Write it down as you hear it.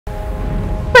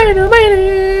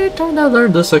Time to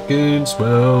learn the second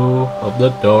spell of the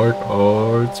dark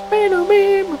arts.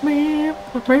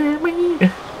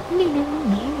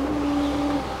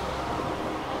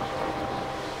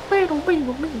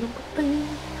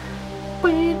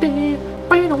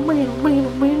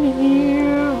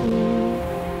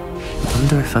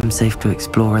 Wonder if I'm safe to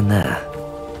explore in there.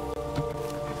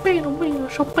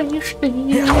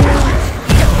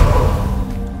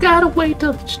 Gotta wait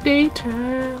till it's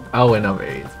daytime. Oh, and number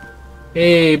 8.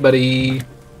 Hey, buddy.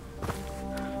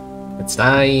 It's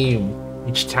time.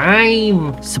 It's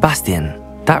time.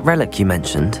 Sebastian, that relic you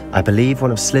mentioned. I believe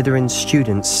one of Slytherin's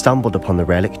students stumbled upon the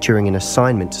relic during an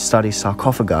assignment to study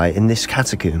sarcophagi in this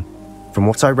catacomb. From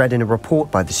what I read in a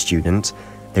report by the student,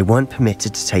 they weren't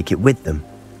permitted to take it with them,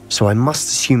 so I must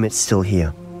assume it's still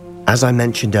here. As I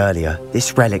mentioned earlier,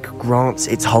 this relic grants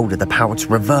its holder the power to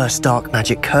reverse dark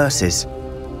magic curses.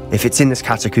 If it's in this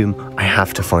catacomb, I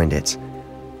have to find it.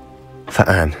 For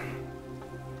Anne.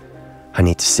 I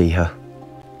need to see her.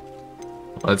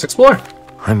 Let's explore.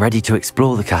 I'm ready to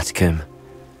explore the catacomb.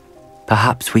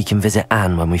 Perhaps we can visit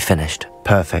Anne when we've finished.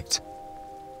 Perfect.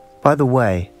 By the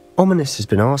way, Ominous has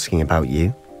been asking about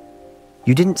you.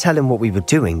 You didn't tell him what we were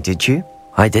doing, did you?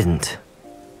 I didn't.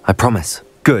 I promise.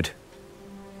 Good.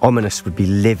 Ominous would be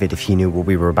livid if he knew what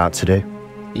we were about to do.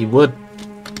 He would.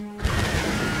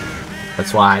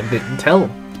 That's why I didn't tell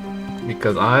him.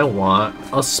 Because I want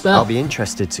a spell. I'll be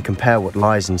interested to compare what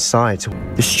lies inside.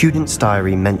 The student's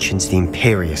diary mentions the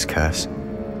Imperious Curse.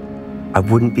 I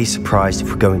wouldn't be surprised if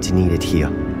we're going to need it here.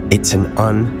 It's an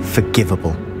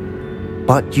unforgivable,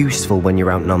 but useful when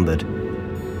you're outnumbered.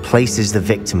 Places the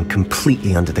victim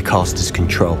completely under the caster's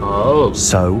control. Oh.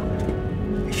 So,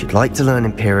 if you'd like to learn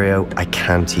Imperio, I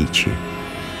can teach you.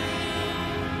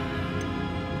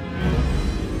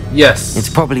 Yes. It's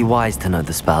probably wise to know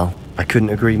the spell. I couldn't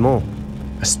agree more.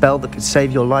 A spell that could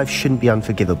save your life shouldn't be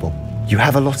unforgivable. You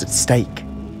have a lot at stake.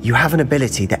 You have an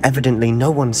ability that evidently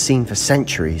no one's seen for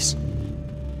centuries.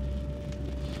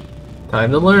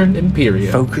 Time to learn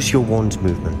Imperio. Focus your wand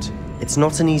movement. It's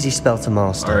not an easy spell to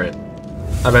master. Alright.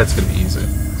 I bet it's gonna be easy.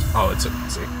 Oh, it's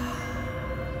easy.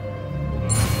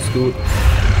 Let's do it.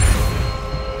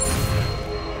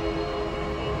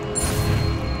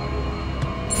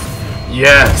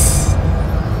 Yes!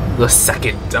 The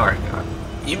second dark art.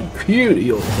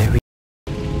 Imperial. There we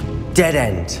go. Dead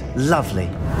end. Lovely.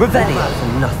 Revelio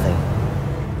for nothing.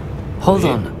 Hold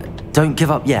on. Don't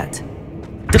give up yet.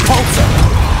 Depulsor!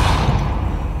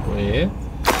 Wait.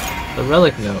 The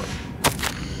relic note.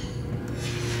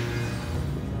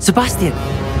 Sebastian!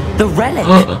 The relic!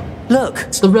 Look!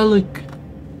 It's the relic.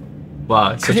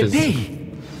 Wow, it's Could such it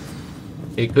be?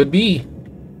 It could be.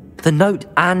 The note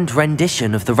and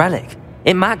rendition of the relic.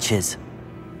 It matches.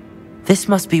 This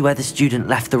must be where the student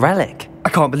left the relic. I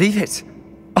can't believe it.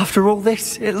 After all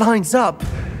this, it lines up.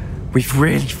 We've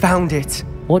really found it.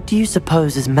 What do you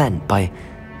suppose is meant by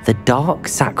the dark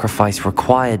sacrifice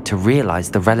required to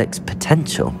realize the relic's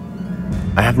potential?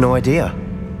 I have no idea.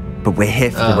 But we're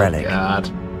here for the relic. Oh,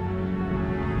 God.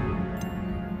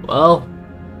 Well,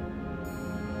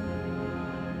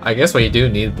 I guess we do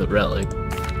need the relic.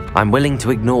 I'm willing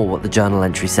to ignore what the journal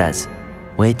entry says.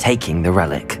 We're taking the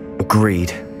relic. Agreed.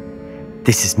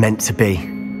 This is meant to be.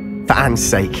 For Anne's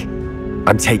sake,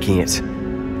 I'm taking it.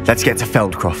 Let's get to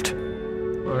Feldcroft.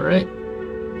 Alright.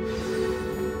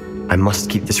 I must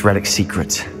keep this relic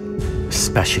secret,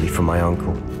 especially from my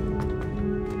uncle.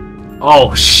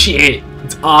 Oh shit!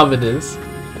 It's ominous.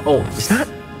 Oh, Is that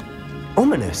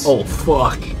ominous? oh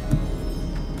fuck.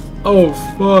 Oh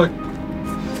fuck.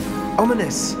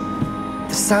 Ominous.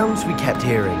 The sounds we kept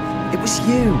hearing. It was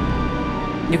you.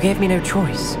 You gave me no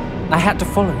choice. I had to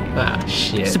follow you. Ah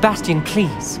shit. Sebastian,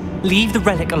 please, leave the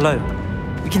relic alone.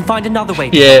 We can find another way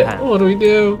to Yeah, help Anne. what do we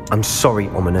do? I'm sorry,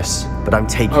 Ominous, but I'm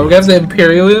taking Are we it. gonna have to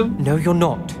Imperial him? No, you're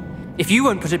not. If you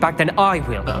won't put it back, then I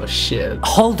will. Oh shit.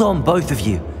 Hold on, both of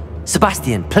you.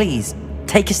 Sebastian, please,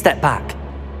 take a step back.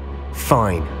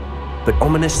 Fine, but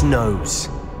Ominous knows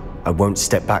I won't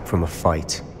step back from a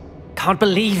fight. Can't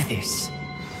believe this.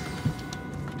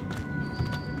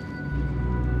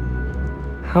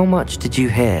 How much did you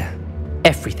hear?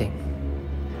 Everything.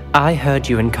 I heard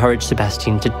you encourage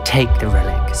Sebastian to take the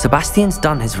relic. Sebastian's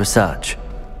done his research.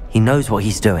 He knows what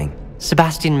he's doing.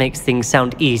 Sebastian makes things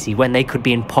sound easy when they could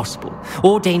be impossible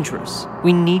or dangerous.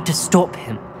 We need to stop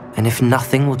him. And if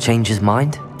nothing will change his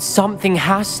mind? Something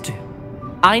has to.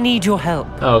 I need your help.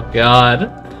 Oh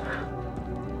god.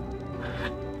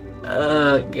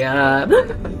 Oh god.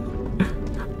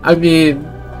 I mean,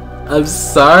 I'm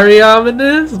sorry,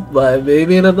 Ominous, but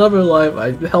maybe in another life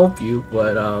I'd help you,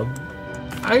 but I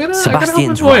gotta help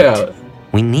Sebastian's my boy right. out.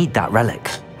 We need that relic.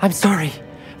 I'm sorry.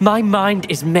 My mind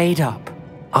is made up.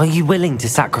 Are you willing to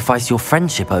sacrifice your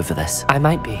friendship over this? I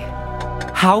might be.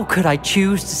 How could I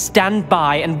choose to stand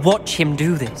by and watch him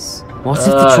do this? What if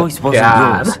the choice wasn't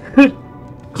God. yours?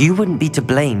 You wouldn't be to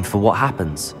blame for what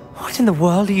happens. What in the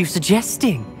world are you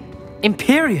suggesting?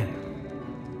 Imperia?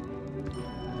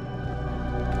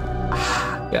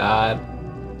 God.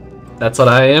 That's what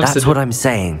I am. That's what I'm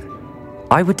saying.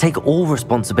 I would take all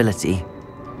responsibility.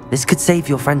 This could save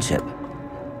your friendship.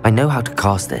 I know how to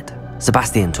cast it.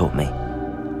 Sebastian taught me.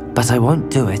 But I won't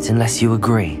do it unless you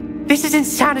agree. This is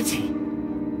insanity.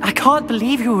 I can't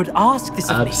believe you would ask this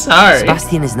of me. I'm sorry.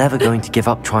 Sebastian is never going to give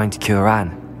up trying to cure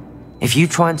Anne. If you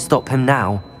try and stop him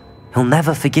now, he'll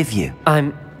never forgive you.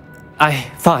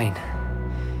 Fine.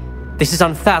 This is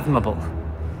unfathomable.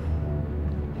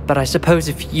 But I suppose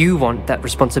if you want that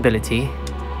responsibility,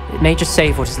 it may just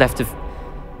save what is left of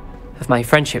my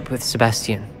friendship with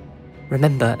Sebastian.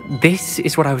 Remember, this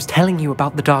is what I was telling you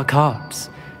about the dark arts.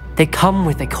 They come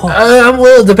with a cost. I'm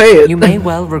willing to pay it. You may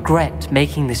well regret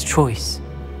making this choice.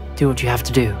 Do what you have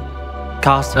to do.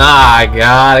 Cast him. Ah,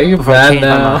 God, are you Before I bad change my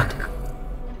now? mind.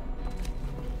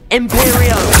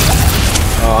 Imperio!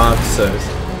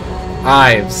 Oh,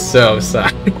 I am so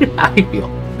sorry. I feel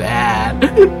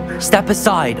bad. Step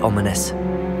aside, Ominous.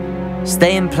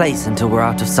 Stay in place until we're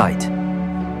out of sight.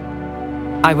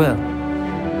 I will.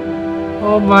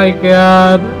 Oh my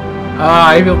God. Ah,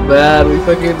 I feel bad. We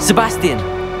fucking. Sebastian,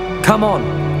 come on.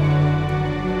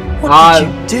 What did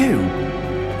you do?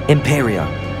 Imperio.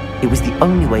 It was the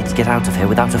only way to get out of here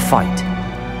without a fight.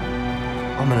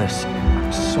 Ominous,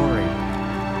 I'm sorry.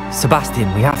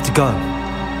 Sebastian, we have to go.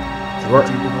 Did I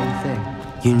do the wrong thing?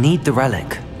 You need the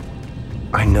relic.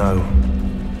 I know.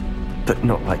 But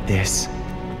not like this.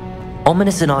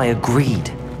 Ominous and I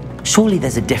agreed. Surely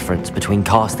there's a difference between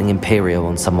casting Imperio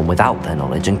on someone without their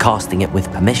knowledge and casting it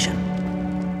with permission.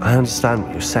 I understand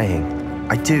what you're saying.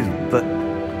 I do, but...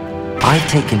 I've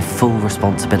taken full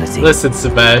responsibility. Listen,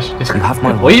 Sebastian. You have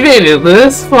my word. We made it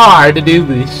this far to do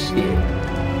this shit.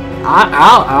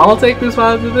 I'll take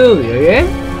responsibility, okay?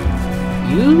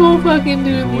 You go fucking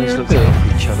do always your looked thing. out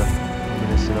for each other.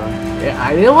 Ominous and I. Yeah,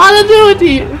 I didn't want to do it to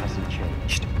you. That hasn't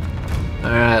changed.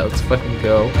 Alright, let's fucking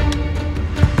go.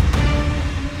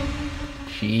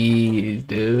 Jeez,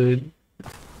 dude.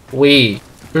 Wait,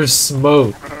 there's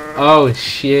smoke. Oh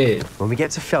shit. When we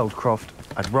get to Feldcroft,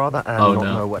 I'd rather Anne Oh, not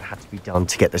no. know what had to be done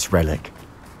to get this relic.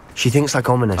 She thinks like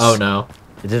Ominous. Oh no.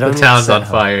 Did it The only town's upset on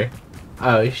her? fire.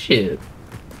 Oh shit.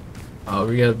 Oh,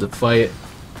 we're gonna have to fight.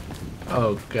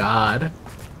 Oh god.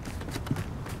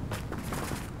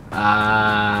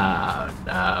 Ah,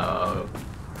 no.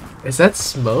 Is that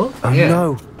smoke? Oh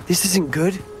no, this isn't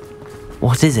good.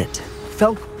 What is it?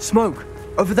 Smoke!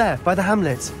 Over there, by the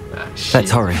hamlet. Ah, shit.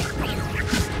 Let's hurry.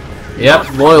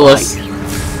 Yep, loyalists.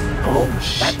 Oh,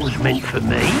 that was meant for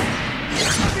me?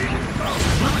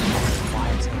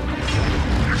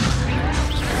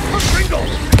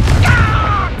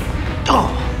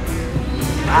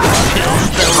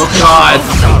 Oh god.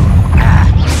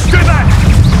 Stay back!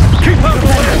 Keep her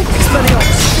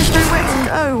away!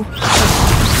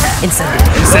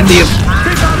 Incendium.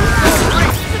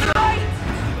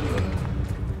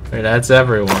 Alright, that's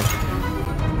everyone.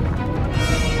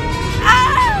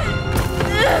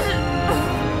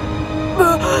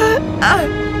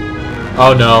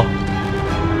 Oh no.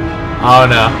 Oh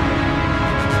no.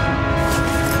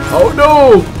 Oh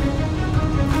no!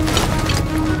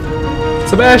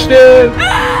 Sebastian!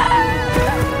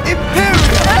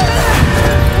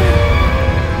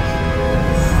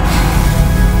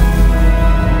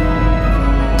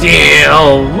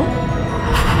 Damn!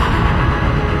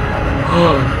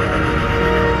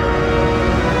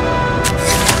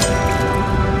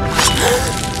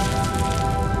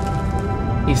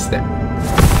 He's there.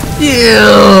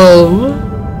 Damn!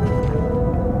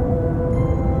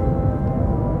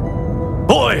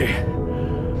 Boy!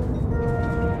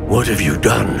 What have you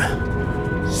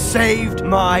done? Saved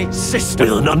my sister.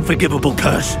 With an unforgivable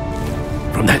curse.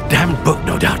 From that damned book,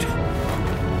 no doubt.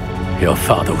 Your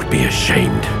father would be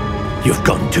ashamed. You've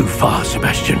gone too far,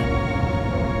 Sebastian.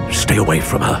 Stay away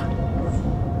from her.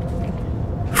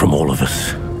 From all of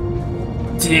us.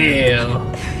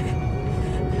 Damn.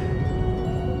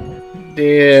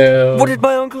 Damn. What did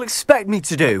my uncle expect me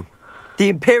to do? The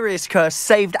Imperious curse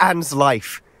saved Anne's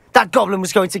life. That goblin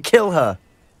was going to kill her.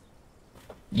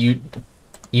 You did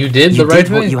You the right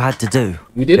did what thing. you had to do.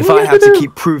 You did If what I you have had to do.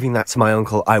 keep proving that to my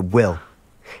uncle, I will.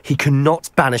 He cannot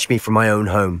banish me from my own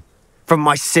home. From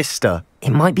my sister.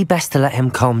 It might be best to let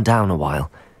him calm down a while.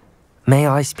 May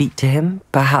I speak to him?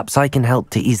 Perhaps I can help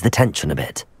to ease the tension a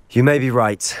bit. You may be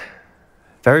right.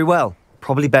 Very well.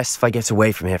 Probably best if I get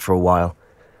away from here for a while.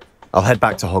 I'll head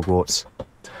back to Hogwarts.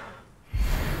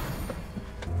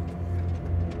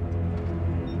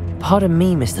 Pardon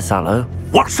me, Mr. Sallow.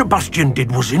 What Sebastian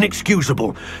did was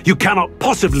inexcusable. You cannot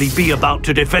possibly be about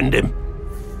to defend him.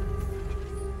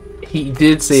 He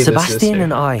did save his Sebastian sister.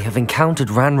 and I have encountered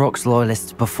Ranrock's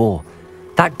loyalists before.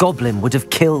 That goblin would have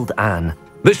killed Anne.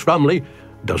 This family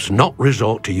does not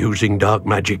resort to using dark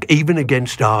magic even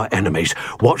against our enemies.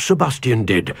 What Sebastian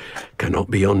did cannot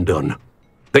be undone.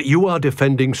 That you are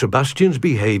defending Sebastian's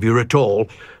behavior at all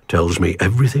tells me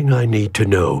everything I need to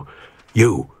know.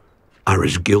 You are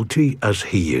as guilty as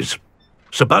he is.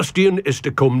 Sebastian is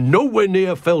to come nowhere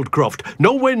near Feldcroft,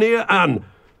 nowhere near Anne.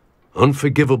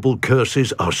 Unforgivable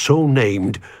curses are so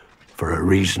named for a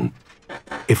reason.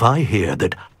 If I hear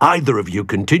that either of you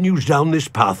continues down this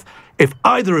path, if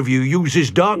either of you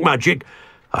uses dark magic,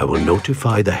 I will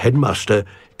notify the headmaster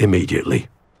immediately.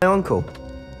 My uncle.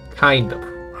 Kind of.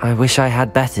 I wish I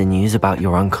had better news about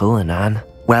your uncle and Anne.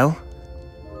 Well,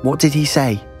 what did he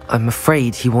say? I'm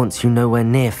afraid he wants you nowhere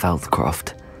near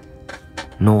Feldcroft.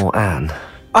 Nor Anne.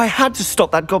 I had to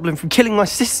stop that goblin from killing my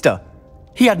sister.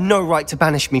 He had no right to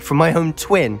banish me from my own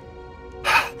twin.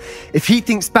 If he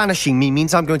thinks banishing me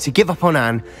means I'm going to give up on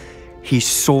Anne, he's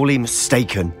sorely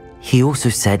mistaken. He also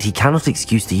said he cannot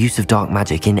excuse the use of dark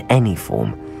magic in any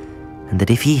form, and that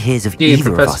if he hears of Yeah, either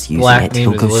of Professor us using Black it, name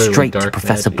he'll is go literally straight to dark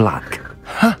Professor magic. Black.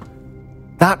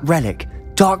 That relic,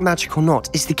 dark magic or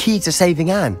not, is the key to saving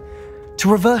Anne.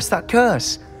 To reverse that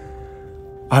curse.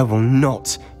 I will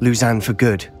not lose Anne for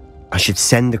good. I should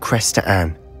send the crest to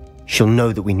Anne. She'll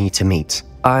know that we need to meet.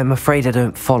 I'm afraid I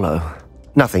don't follow.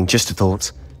 Nothing, just a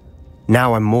thought.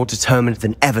 Now I'm more determined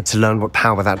than ever to learn what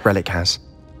power that relic has.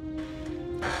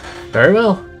 Very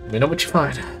well. Let me know what you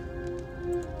find.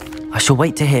 I shall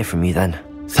wait to hear from you then.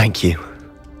 Thank you.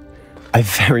 I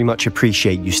very much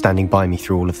appreciate you standing by me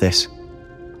through all of this.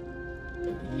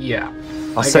 Yeah.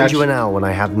 I'll send you an owl when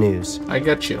I have news. I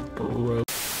got you, bro.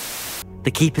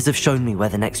 The Keepers have shown me where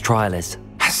the next trial is.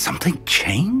 Has something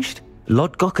changed?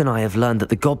 Lodgok and I have learned that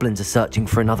the goblins are searching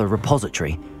for another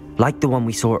repository, like the one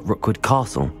we saw at Rookwood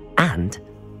Castle. And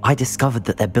I discovered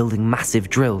that they're building massive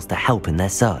drills to help in their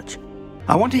search.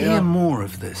 I want to hear more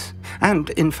of this. And,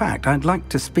 in fact, I'd like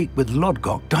to speak with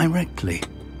Lodgok directly.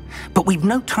 But we've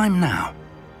no time now.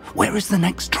 Where is the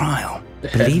next trial?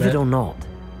 Believe it or not,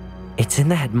 it's in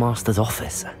the headmaster's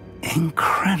office.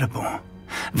 Incredible.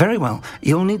 Very well.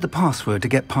 You'll need the password to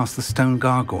get past the stone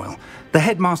gargoyle. The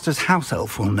headmaster's house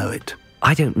elf will know it.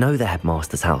 I don't know the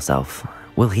headmaster's house elf.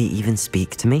 Will he even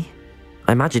speak to me?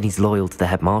 I imagine he's loyal to the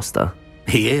headmaster.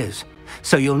 He is.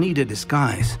 So you'll need a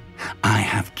disguise. I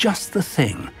have just the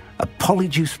thing. A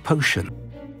polyjuice potion.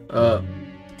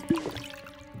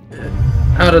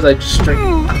 How did I just drink?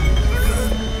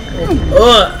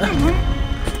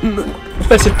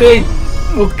 Professor B!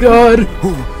 Oh god!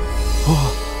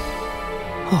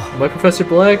 Am I Professor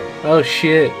Black? Oh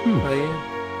shit. I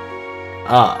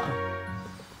am.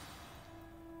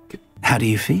 How do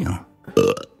you feel?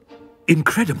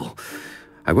 Incredible.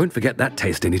 I won't forget that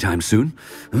taste anytime soon.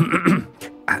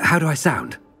 How do I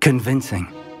sound? Convincing.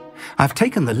 I've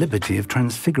taken the liberty of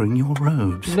transfiguring your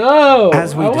robes. No!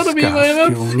 As we I want to be my discussed,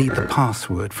 own. you'll need the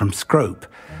password from Scrope,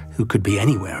 who could be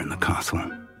anywhere in the castle.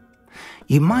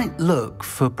 You might look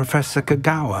for Professor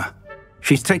Kagawa.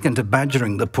 She's taken to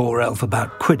badgering the poor elf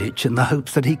about Quidditch in the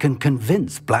hopes that he can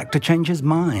convince Black to change his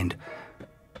mind.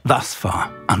 Thus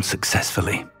far,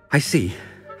 unsuccessfully. I see.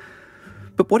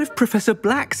 But what if Professor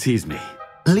Black sees me?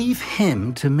 Leave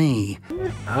him to me.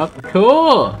 Oh,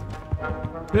 cool!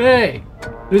 Hey!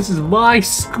 This is my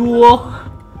school!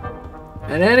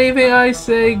 And anything I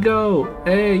say, go!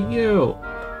 Hey, you!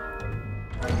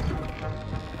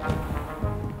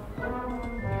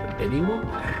 Anyone?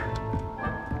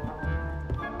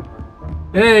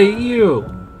 Hey, you!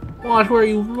 Watch where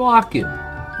you walking!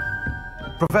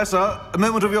 Professor, a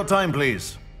moment of your time,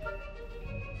 please.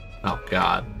 Oh,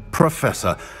 God.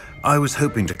 Professor, I was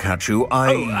hoping to catch you.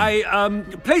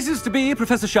 Places to be,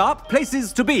 Professor Sharp.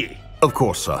 Places to be. Of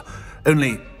course, sir.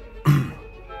 Only,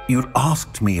 you'd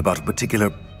asked me about a particular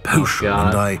potion,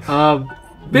 and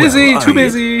Busy! well, Too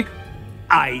busy!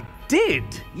 I did,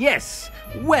 yes.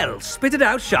 Well, spit it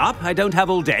out, Sharp. I don't have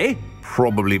all day.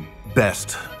 Probably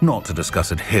best not to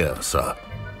discuss it here, sir.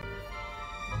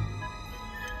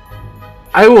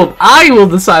 I will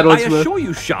decide I what's with. assure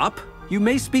you, Sharp, you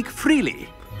may speak freely.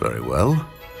 Very well.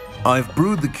 I've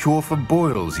brewed the cure for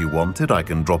boils you wanted. I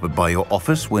can drop it by your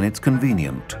office when it's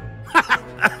convenient.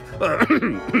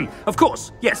 Of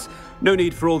course, yes. No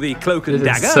need for all the cloak and This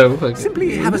is dagger. so fucking Simply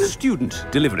weird. have a student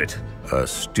deliver it. A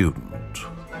student.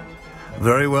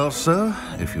 Very well, sir,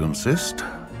 if you insist.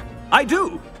 I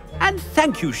do. And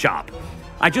thank you, Sharp.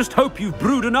 I just hope you've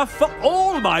brewed enough for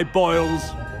all my boils.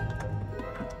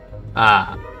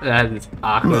 Ah, that is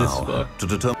awkward as Now, fuck. to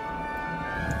determine...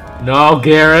 No,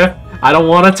 Gareth. I don't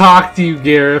want to talk to you,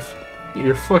 Gareth.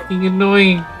 You're fucking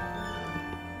annoying.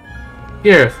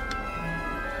 Gareth.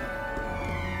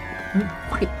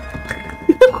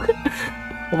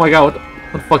 Oh my god,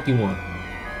 what the fuck do you want?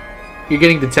 You're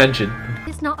getting detention.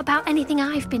 It's not about anything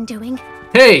I've been doing.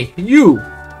 Hey, you!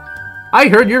 I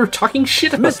heard you're talking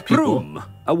shit about Miss people. Broom,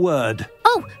 a word.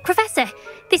 Oh, Professor,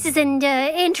 this is an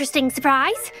interesting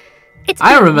surprise. It's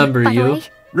I Broom, remember by the you. way.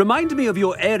 Remind me of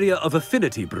your area of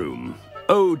affinity, Broom.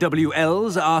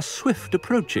 OWLs are swift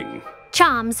approaching.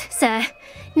 Charms, sir.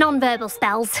 Non-verbal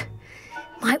spells.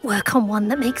 Might work on one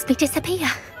that makes me disappear.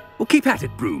 Well, keep at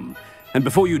it, Broom. And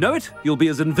before you know it, you'll be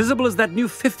as invisible as that new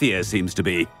fifth year seems to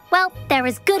be. Well, they're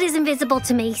as good as invisible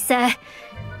to me, sir.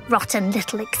 Rotten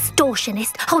little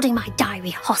extortionist holding my diary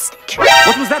hostage.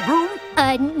 What was that,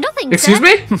 Broom? Nothing, Excuse sir.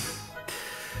 me?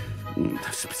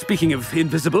 Speaking of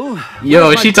invisible... Yo,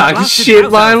 where's she my talking blasted shit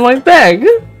house behind elf? my back.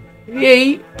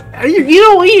 Yeah, you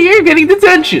know what? You're getting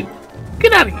detention.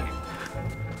 Get out of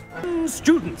here.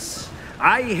 Students,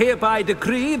 I hereby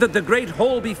decree that the Great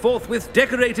Hall be forthwith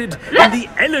decorated in the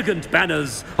elegant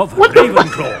banners of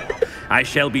Ravenclaw. I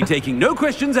shall be taking no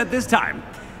questions at this time.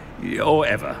 Or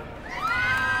ever.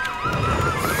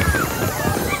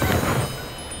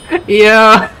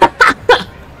 Yeah.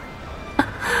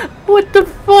 What the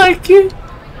fuck?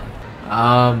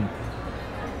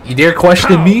 You dare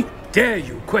question How me? dare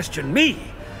you question me?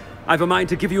 I've a mind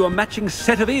to give you a matching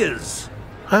set of ears.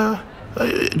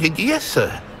 Yes,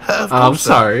 sir. Of I'm course, sir.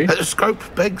 sorry. Scrope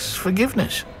begs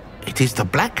forgiveness. It is the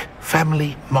Black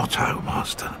family motto,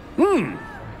 Master.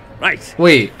 Right.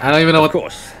 Wait, I don't even know Of what.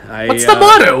 course. What's the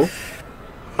motto?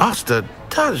 Master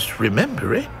does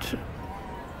remember it.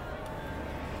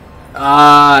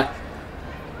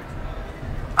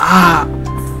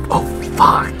 Oh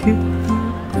fuck.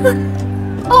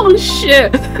 Oh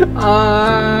shit.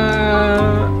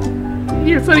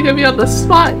 You're putting me on the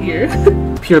spot here.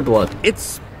 Pure blood.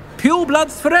 It's pure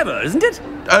bloods forever, isn't it?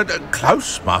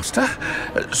 Close, Master.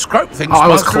 Scrope thinks Oh, I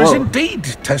was Master is close. indeed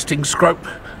testing Scrope.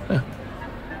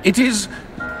 It is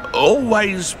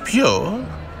always pure.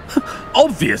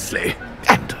 Obviously.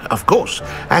 And, of course,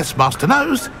 as Master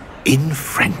knows, in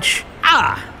French.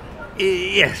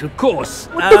 Yes, of course.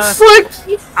 What the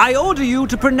fuck? I order you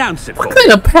to pronounce it for What me.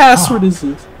 kind of password is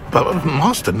this? But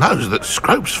Master knows that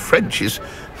Scrope's French is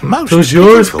most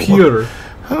Toujours beautiful. pure.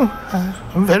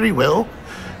 Very well.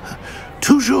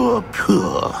 Toujours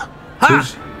pur.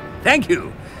 Ha! Thank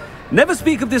you. Never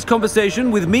speak of this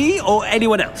conversation with me or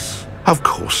anyone else. Of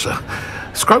course, sir.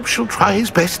 Scrope shall try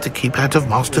his best to keep out of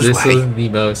Master's This way. is the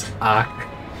most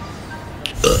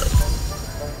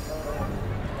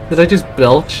Did I just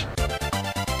belch?